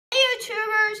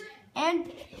YouTubers,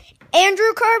 and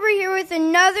Andrew Carver here with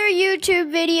another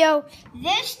YouTube video.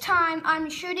 This time I'm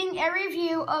shooting a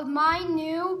review of my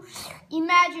new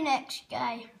Imaginext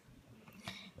guy.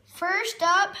 First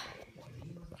up,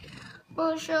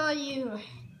 we'll show you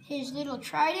his little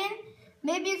trident.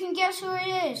 Maybe you can guess who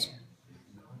it is.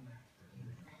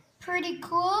 Pretty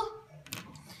cool.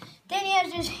 Then he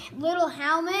has this little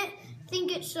helmet. I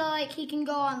think it's so like he can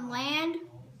go on land.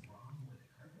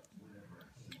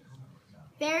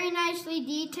 Very nicely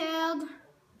detailed.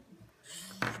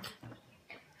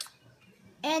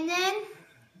 And then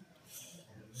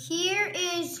here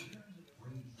is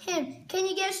him. Can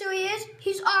you guess who he is?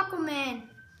 He's Aquaman.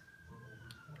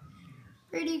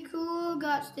 Pretty cool.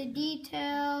 Got the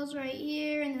details right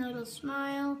here and the little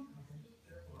smile.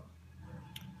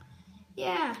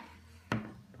 Yeah.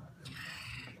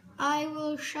 I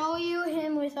will show you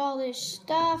him with all this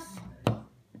stuff.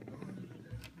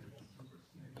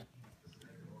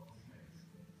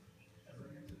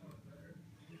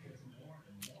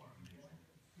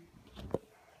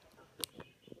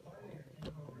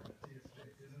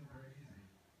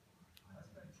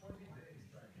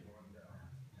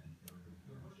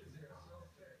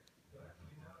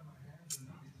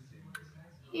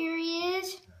 Here he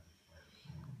is.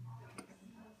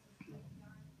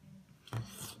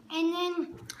 And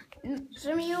then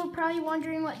some of you are probably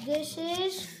wondering what this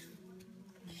is.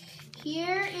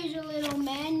 Here is a little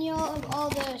manual of all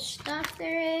the stuff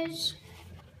there is.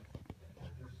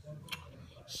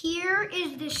 Here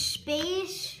is the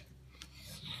space.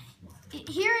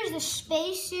 Here is the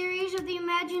space series of the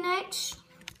Imaginext.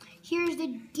 Here's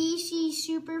the DC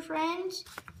Super Friends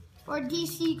or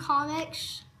DC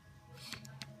Comics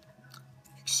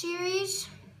series.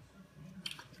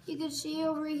 You can see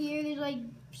over here there's like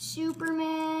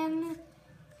Superman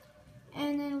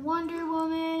and then Wonder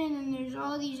Woman, and then there's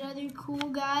all these other cool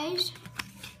guys.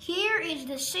 Here is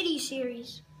the City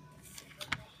series.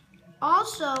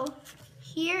 Also,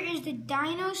 here is the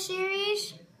Dino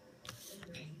series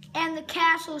and the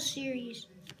Castle series.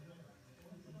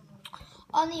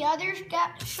 On the other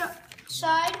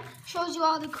side shows you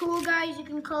all the cool guys you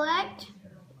can collect.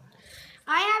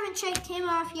 I haven't checked him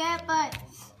off yet, but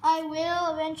I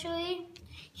will eventually.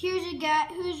 Here's a guy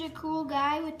who's a cool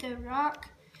guy with the rock,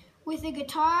 with a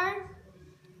guitar,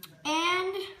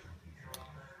 and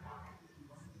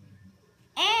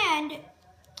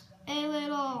a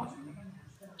little,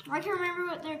 I can't remember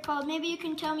what they're called. Maybe you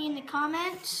can tell me in the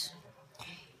comments.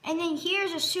 And then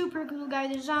here's a super cool guy,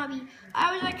 the zombie.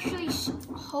 I was actually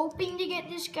hoping to get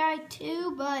this guy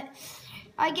too, but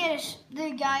I guess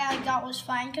the guy I got was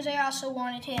fine because I also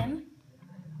wanted him.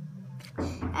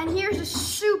 And here's a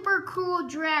super cool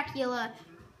Dracula.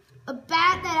 A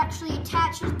bat that actually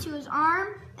attaches to his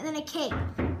arm, and then a cape.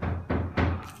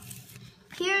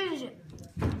 Here's,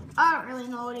 I don't really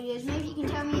know what it is. Maybe you can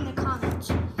tell me in the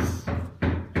comments.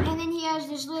 And then he has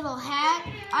this little hat.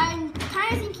 I'm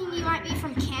kind of thinking he might be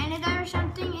from Canada or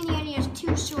something, and then he has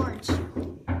two swords.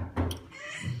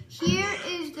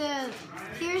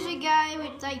 Here's a guy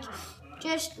with like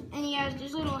and he has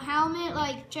this little helmet,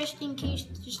 like just in case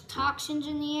there's toxins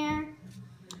in the air.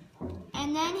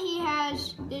 And then he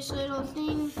has this little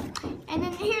thing. And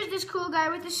then here's this cool guy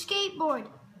with a skateboard.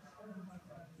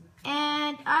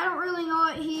 And I don't really know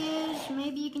what he is.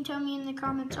 Maybe you can tell me in the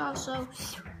comments also.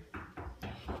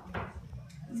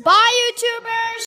 Bye, YouTubers!